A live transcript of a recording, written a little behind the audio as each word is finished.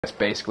That's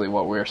basically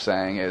what we're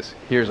saying is,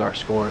 here's our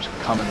scores,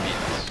 come and beat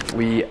us.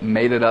 We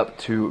made it up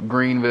to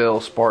Greenville,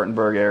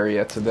 Spartanburg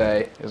area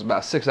today. It was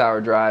about a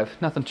 6-hour drive,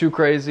 nothing too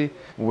crazy.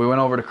 We went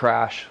over to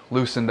crash,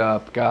 loosened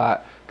up,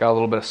 got a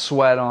little bit of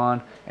sweat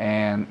on,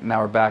 and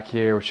now we're back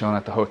here, we're chilling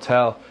at the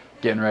hotel,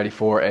 getting ready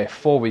for a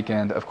full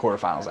weekend of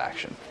quarterfinals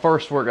action.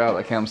 First workout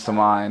that comes to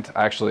mind,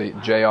 actually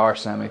JR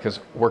sent me,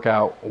 because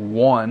workout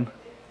 1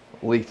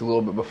 leaked a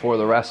little bit before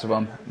the rest of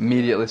them.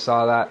 Immediately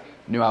saw that,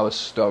 knew I was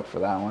stoked for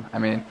that one. I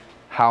mean,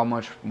 how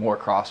much more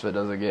CrossFit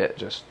does it get?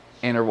 Just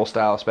interval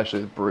style,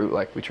 especially with Brute.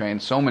 Like, we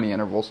trained so many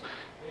intervals,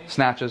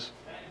 snatches,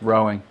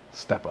 rowing,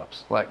 step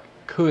ups. Like,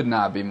 could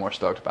not be more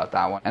stoked about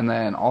that one. And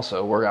then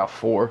also workout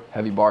 4,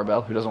 heavy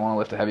barbell. Who doesn't want to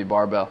lift a heavy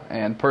barbell?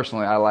 And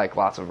personally, I like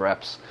lots of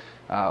reps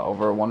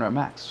over a 1 rep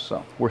max.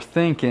 So we're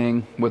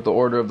thinking with the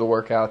order of the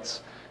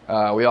workouts,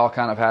 we all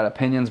kind of had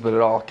opinions, but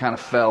it all kind of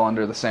fell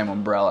under the same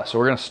umbrella. So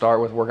we're going to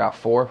start with workout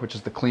 4, which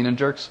is the clean and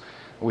jerks.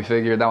 We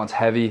figured that one's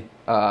heavy,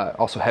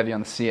 also heavy on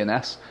the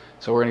CNS.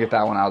 So we're going to get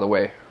that one out of the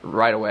way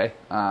right away,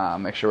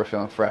 make sure we're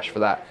feeling fresh for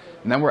that.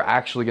 And then we're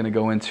actually going to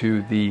go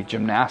into the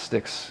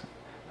gymnastics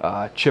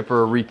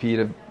chipper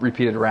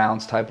repeated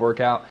rounds type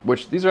workout,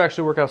 which these are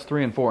actually workouts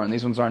 3 and 4, and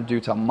these ones aren't due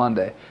till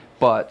Monday.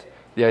 But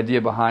the idea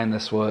behind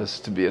this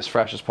was to be as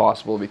fresh as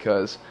possible,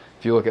 because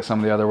if you look at some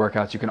of the other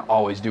workouts, you can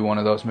always do one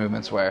of those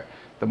movements where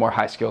the more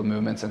high-skilled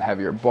movements and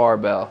heavier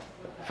barbell,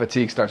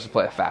 fatigue starts to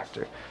play a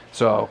factor.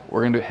 So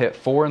we're going to hit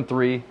 4 and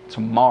 3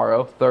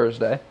 tomorrow,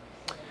 Thursday.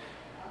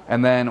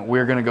 And then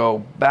we're going to go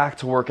back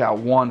to workout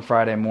 1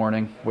 Friday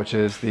morning, which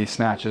is the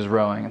snatches,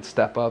 rowing, and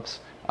step-ups.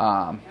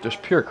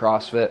 Just pure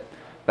CrossFit.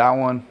 That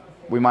one,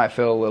 we might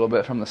feel a little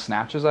bit from the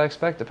snatches, I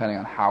expect, depending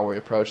on how we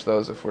approach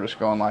those. If we're just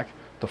going like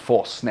the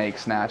full snake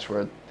snatch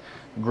where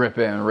grip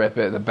it and rip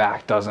it, the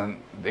back doesn't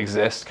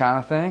exist kind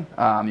of thing.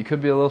 You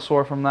could be a little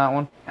sore from that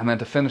one. And then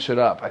to finish it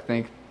up, I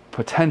think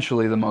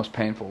potentially the most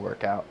painful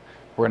workout,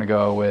 we're going to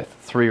go with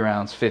 3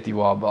 rounds, 50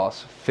 wall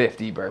balls,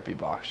 50 burpee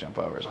box jump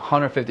overs,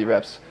 150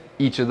 reps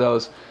each of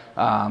those.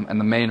 And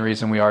the main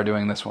reason we are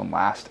doing this one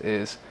last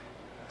is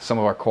some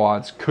of our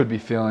quads could be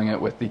feeling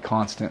it with the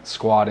constant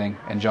squatting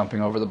and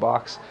jumping over the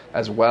box,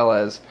 as well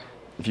as,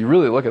 if you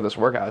really look at this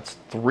workout, it's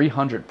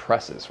 300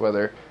 presses,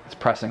 whether it's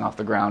pressing off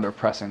the ground or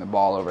pressing the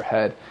ball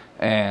overhead.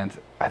 And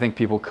I think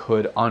people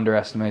could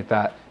underestimate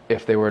that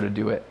if they were to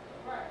do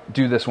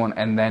this one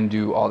and then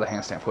do all the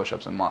handstand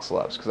push-ups and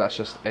muscle-ups, because that's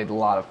just a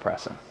lot of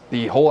pressing.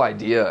 The whole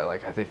idea,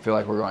 like, I feel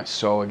like we're going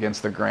so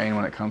against the grain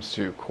when it comes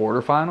to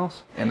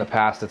quarterfinals. In the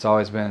past, it's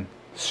always been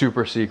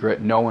super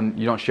secret. No one,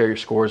 you don't share your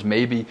scores.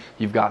 Maybe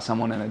you've got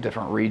someone in a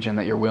different region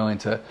that you're willing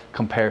to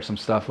compare some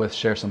stuff with,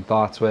 share some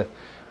thoughts with.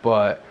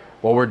 But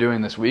what we're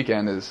doing this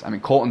weekend is, I mean,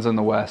 Colten's in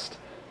the West,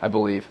 I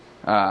believe.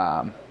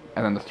 And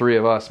then the 3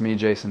 of us, me,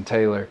 Jayson,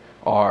 Taylor,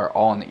 are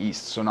all in the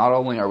East. So not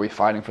only are we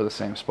fighting for the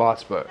same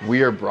spots, but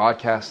we are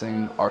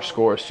broadcasting our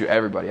scores to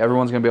everybody.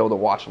 Everyone's going to be able to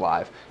watch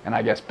live. And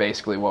I guess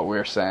basically what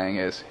we're saying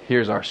is,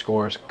 here's our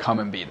scores, come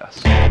and beat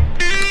us.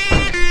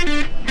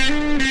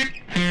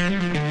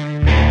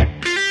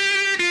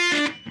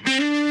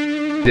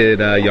 Did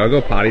y'all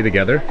go potty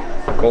together?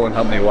 Colten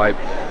helped me wipe.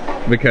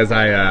 Because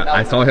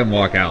I saw him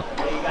walk out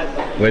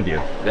with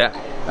you. Yeah.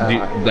 I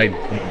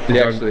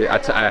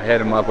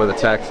hit him up with a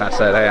text and I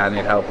said, hey, I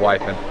need help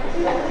wiping.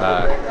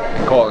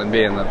 And Colten,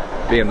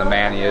 being the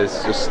man he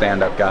is, just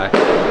stand-up guy.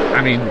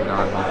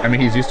 I mean,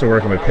 he's used to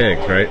working with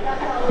pigs, right?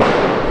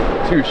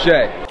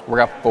 Touche.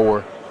 Workout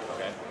 4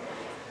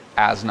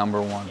 as number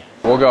 1.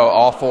 We'll go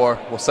all 4.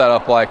 We'll set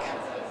up like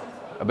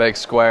a big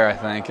square, I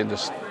think, and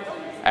just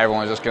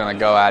everyone's just gonna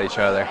go at each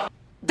other.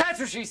 That's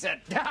what she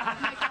said.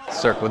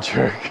 Circle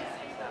jerk.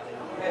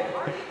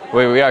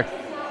 We are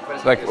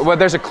like, well,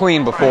 there's a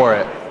clean before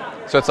it,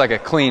 so it's like a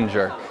clean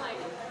jerk.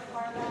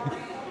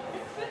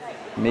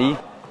 Me,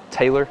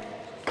 Taylor,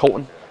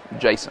 Colten,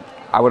 Jayson.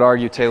 I would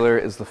argue Taylor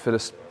is the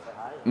fittest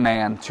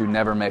man to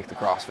never make the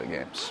CrossFit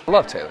Games. I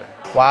love Taylor.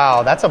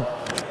 Wow, I feel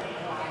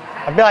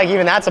like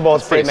even that's a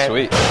bold statement.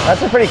 Pretty sweet.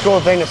 That's a pretty cool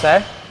thing to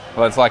say.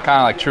 Well, it's like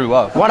kind of like true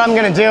love. What I'm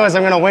going to do is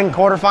I'm going to win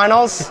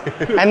quarterfinals,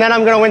 and then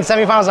I'm going to win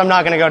semifinals. I'm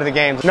not going to go to the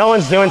games. No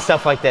one's doing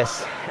stuff like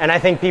this, and I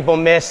think people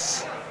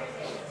miss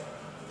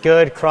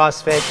good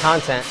CrossFit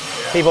content.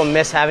 People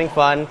miss having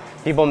fun.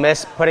 People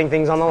miss putting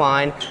things on the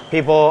line.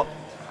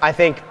 I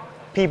think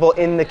people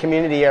in the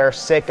community are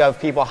sick of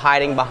people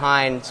hiding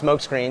behind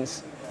smoke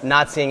screens,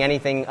 not seeing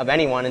anything of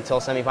anyone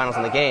until semifinals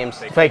and the games.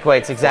 Fake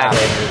weights,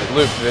 exactly.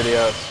 Loop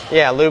videos.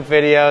 Yeah, loop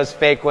videos,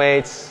 fake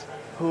weights.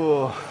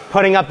 Ooh.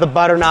 Putting up the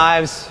butter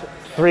knives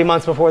 3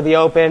 months before the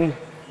open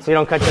so you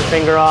don't cut your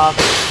finger off.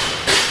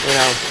 You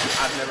know.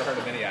 I've never heard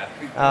of any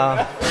athlete.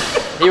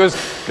 He was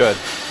good.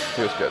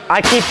 He was good.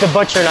 I keep the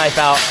butcher knife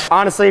out.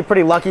 Honestly,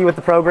 pretty lucky with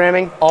the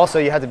programming. Also,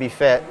 you had to be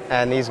fit,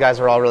 and these guys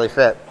are all really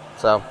fit.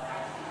 So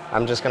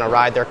I'm just going to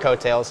ride their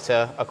coattails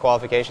to a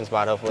qualification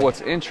spot, hopefully.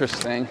 What's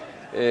interesting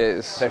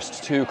is there's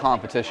 2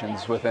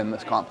 competitions within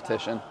this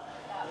competition.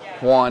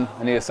 1,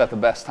 I need to set the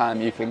best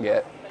time you can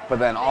get. But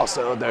then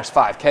also there's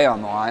 5K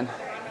on the line.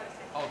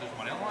 Oh, there's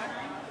one on the line?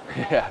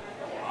 Yeah.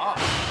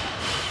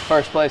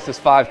 First place is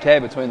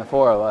 5K between the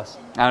four of us.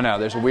 I don't know,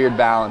 there's a weird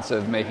balance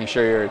of making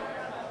sure you're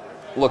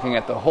looking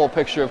at the whole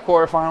picture of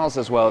quarterfinals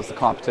as well as the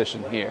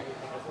competition here.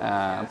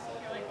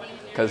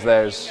 Because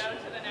there's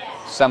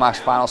semi's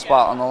final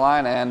spot on the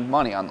line and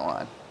money on the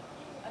line.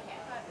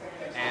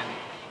 And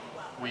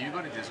will you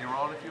go to Disney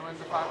World if you win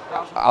the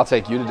 5,000? I'll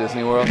take you to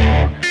Disney World.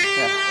 Yeah.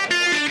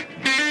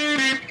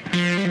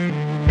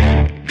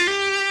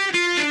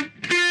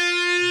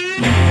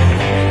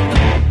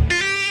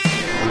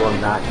 You will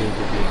not need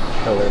to be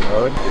killer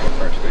mode for the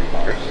first 3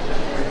 bars.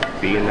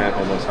 Be in that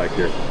almost like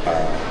your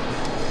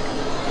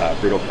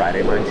Brutal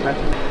Friday mindset.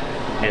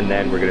 And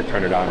then we're going to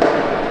turn it on.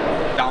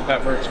 Down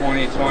Pepper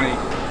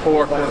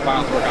 2024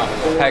 quarterfinals workout.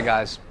 Hey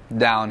guys,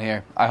 Down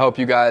here. I hope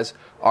you guys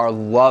are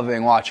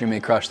loving watching me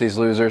crush these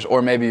losers,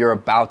 or maybe you're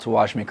about to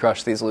watch me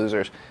crush these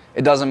losers.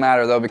 It doesn't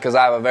matter though, because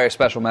I have a very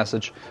special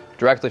message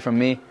directly from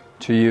me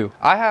to you.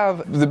 I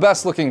have the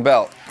best looking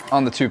belt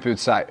on the 2Poot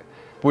site.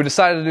 We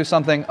decided to do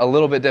something a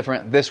little bit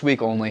different this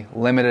week only,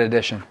 limited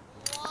edition.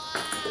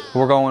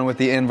 We're going with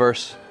the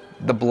inverse,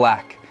 the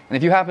black. And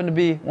if you happen to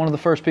be one of the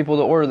first people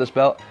to order this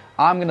belt,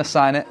 I'm gonna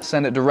sign it,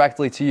 send it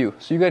directly to you.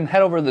 So you go ahead and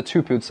head over to the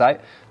 2Poot site,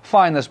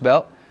 find this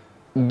belt,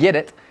 get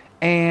it,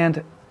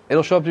 and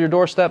it'll show up to your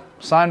doorstep,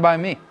 signed by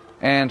me.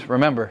 And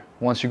remember,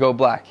 once you go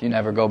black, you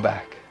never go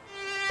back.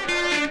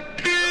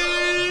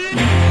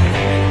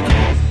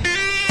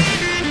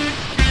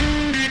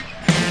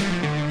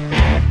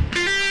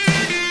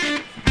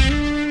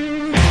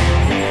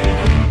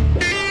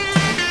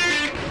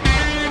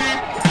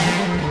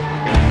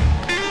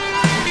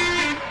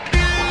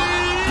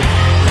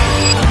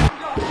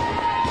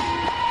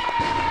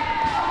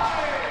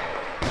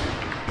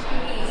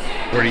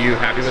 Were you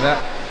happy with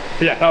that?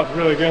 Yeah, that was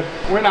really good.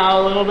 Went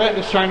out a little bit,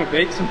 just trying to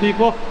bait some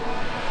people.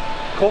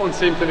 Colten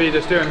seemed to be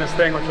just doing his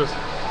thing, which was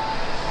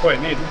what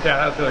it needed. Yeah,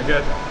 that was really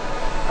good.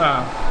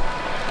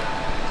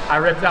 I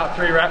ripped out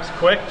 3 reps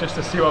quick just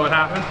to see what would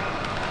happen.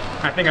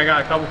 I think I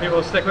got a couple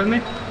people to stick with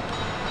me.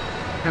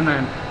 And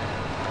then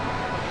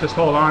just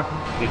hold on.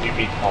 Did you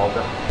beat all of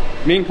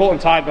them? Me and Colten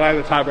tied, but I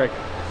had the tiebreak.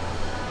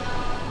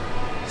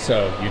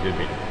 So you did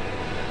beat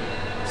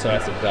it. So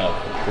that's a belt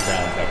for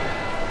Dallin Pepper.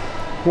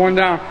 1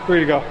 down, 3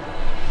 to go.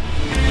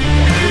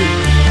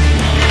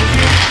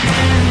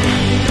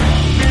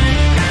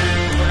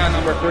 Workout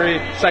number 3,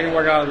 second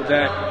workout of the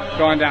day.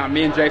 Going down.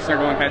 Me and Jayson are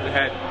going head to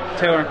head.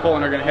 Taylor and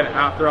Colten are going to hit it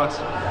after us.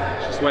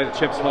 Just the way the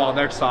chips fall.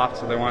 They're soft,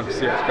 so they wanted to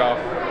see us go.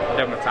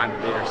 Give them a time to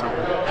beat or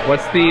something.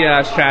 What's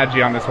the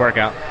strategy on this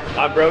workout?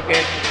 Unbroken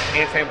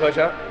handstand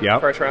push-up, Yep.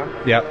 first round.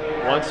 Yep.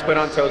 1 split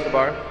on toes to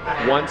bar.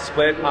 1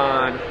 split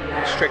on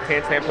strict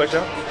handstand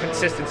push-up.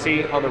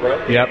 Consistency on the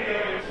rope. Yep.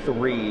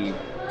 3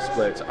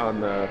 splits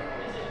on the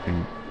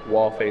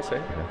wall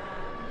facing.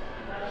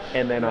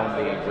 And then on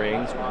the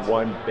rings,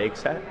 1 big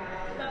set.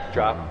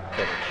 Drop,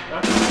 finish.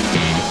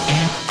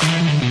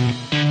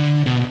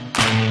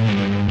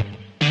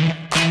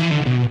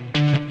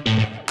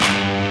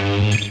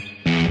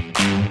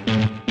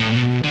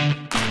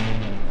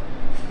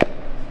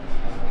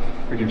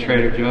 Freaking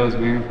Trader Joe's,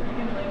 man.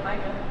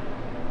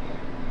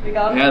 We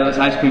got Yeah, those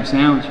ice cream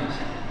sandwiches.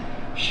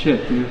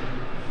 Shit, dude.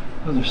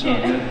 Those are so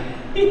good.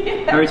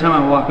 Every time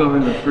I walk over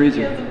to the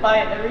freezer,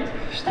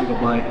 just take a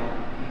bite.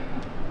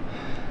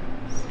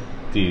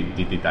 Do you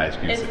think the ice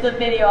cream? It's the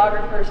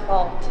videographer's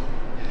fault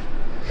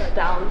that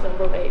Dallin's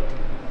overweight.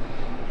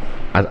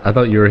 I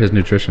thought you were his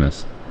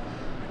nutritionist.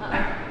 I'm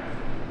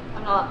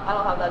not. I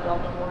don't have that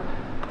job no more.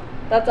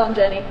 That's on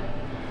Jenny.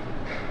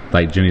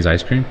 Like Jenny's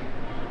ice cream?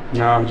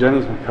 No,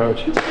 Jenny's my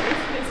coach.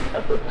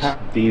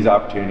 These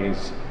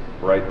opportunities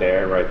right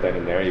there, right then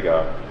and there, you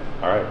go,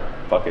 all right,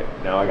 fuck it.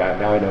 Now I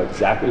know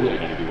exactly what you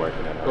need to be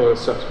working on. Oh,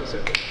 it's so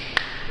specific.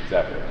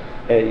 Exactly.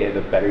 And yeah,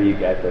 the better you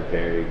get,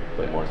 the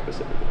more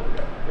specific you will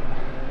get.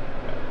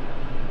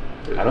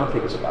 Yeah. I don't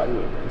think it's about you,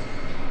 man.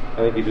 I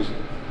think you just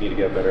need to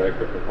get better at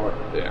grip and core.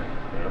 Yeah.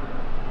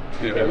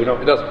 Yeah, we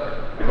don't. It doesn't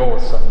hurt. The goal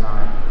was sub 9.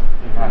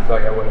 I feel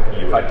like I would have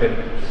hit it if I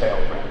didn't fail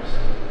reps.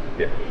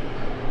 Yeah.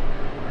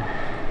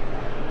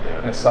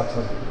 And it sucks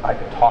that I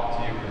can talk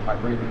to you because my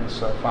breathing is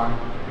so fine.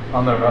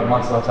 On the rep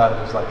muscle outside,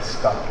 just like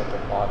stuck at the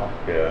bottom.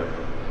 Yeah.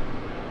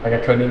 Like I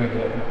couldn't even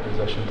get in a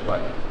position to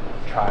like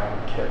try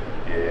and kick.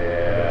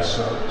 Yeah. It was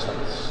so just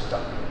like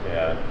stuck.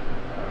 Yeah. I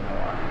don't know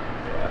why.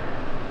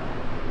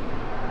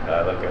 Yeah. I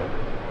look at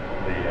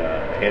the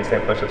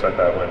handstand push-ups like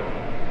that when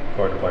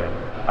quarter playing.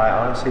 I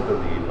honestly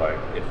believe, like,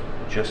 if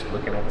just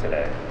looking at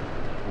today,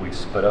 we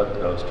split up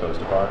those toes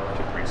to bar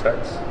to 3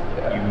 sets,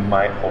 you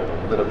might hold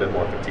a little bit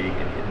more fatigue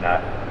and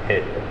not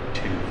hit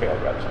 2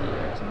 failed reps.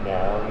 So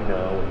now you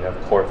know when you have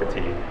core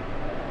fatigue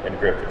and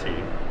grip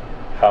fatigue,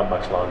 how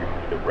much longer you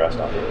need to rest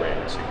on the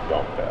range so you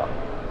don't fail.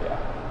 Yeah.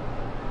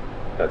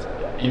 That's it.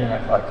 Even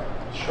if like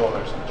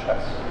shoulders and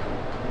chest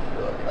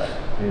feel okay.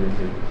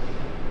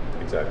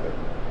 Mm-hmm. Exactly.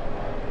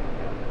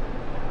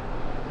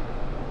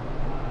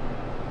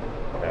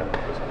 Yeah.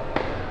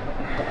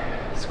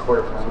 It's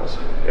quarterfinals.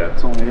 Yeah.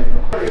 That's only it.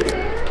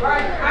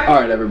 All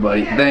right,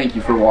 everybody, thank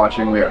you for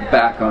watching. We are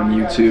back on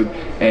YouTube,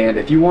 and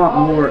if you want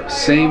more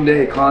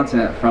same-day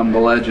content from the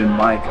legend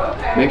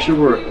Micah, make sure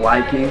we're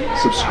liking,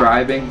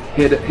 subscribing,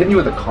 hitting you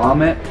with a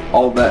comment.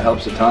 All of that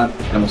helps a ton,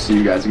 and we'll see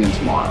you guys again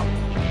tomorrow.